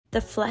The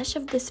flesh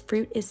of this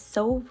fruit is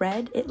so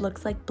red it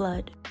looks like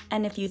blood.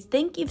 And if you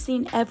think you've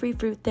seen every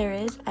fruit there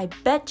is, I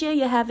bet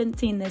you haven't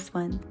seen this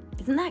one.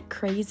 Isn't that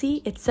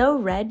crazy? It's so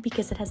red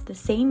because it has the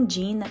same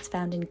gene that's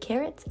found in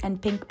carrots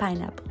and pink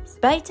pineapples.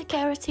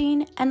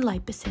 Beta-carotene and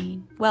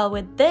lysopene. Well,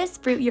 with this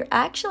fruit, you're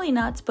actually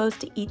not supposed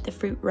to eat the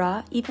fruit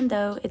raw, even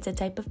though it's a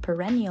type of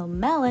perennial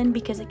melon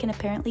because it can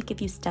apparently give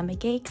you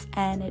stomach aches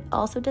and it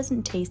also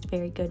doesn't taste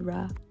very good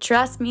raw.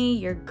 Trust me,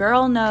 your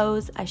girl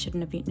knows I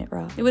shouldn't have eaten it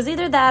raw. It was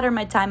either that or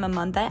my time of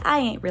month, I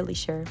ain't really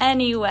sure.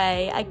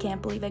 Anyway, I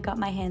can't believe I got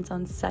my hands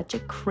on such a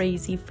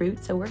crazy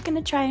fruit, so we're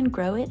gonna try and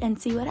grow it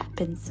and see what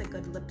happens. It's a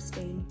good lip stain.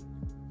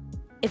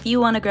 If you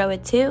want to grow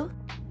it too,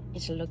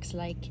 It looks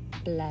like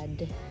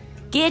blood.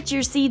 get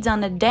your seeds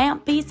on a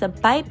damp piece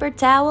of paper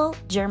towel,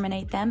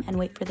 germinate them, and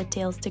wait for the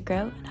tails to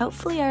grow. And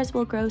hopefully ours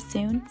will grow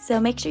soon. So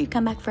make sure you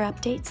come back for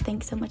updates.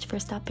 Thanks so much for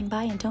stopping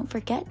by, and don't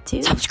forget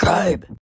to subscribe.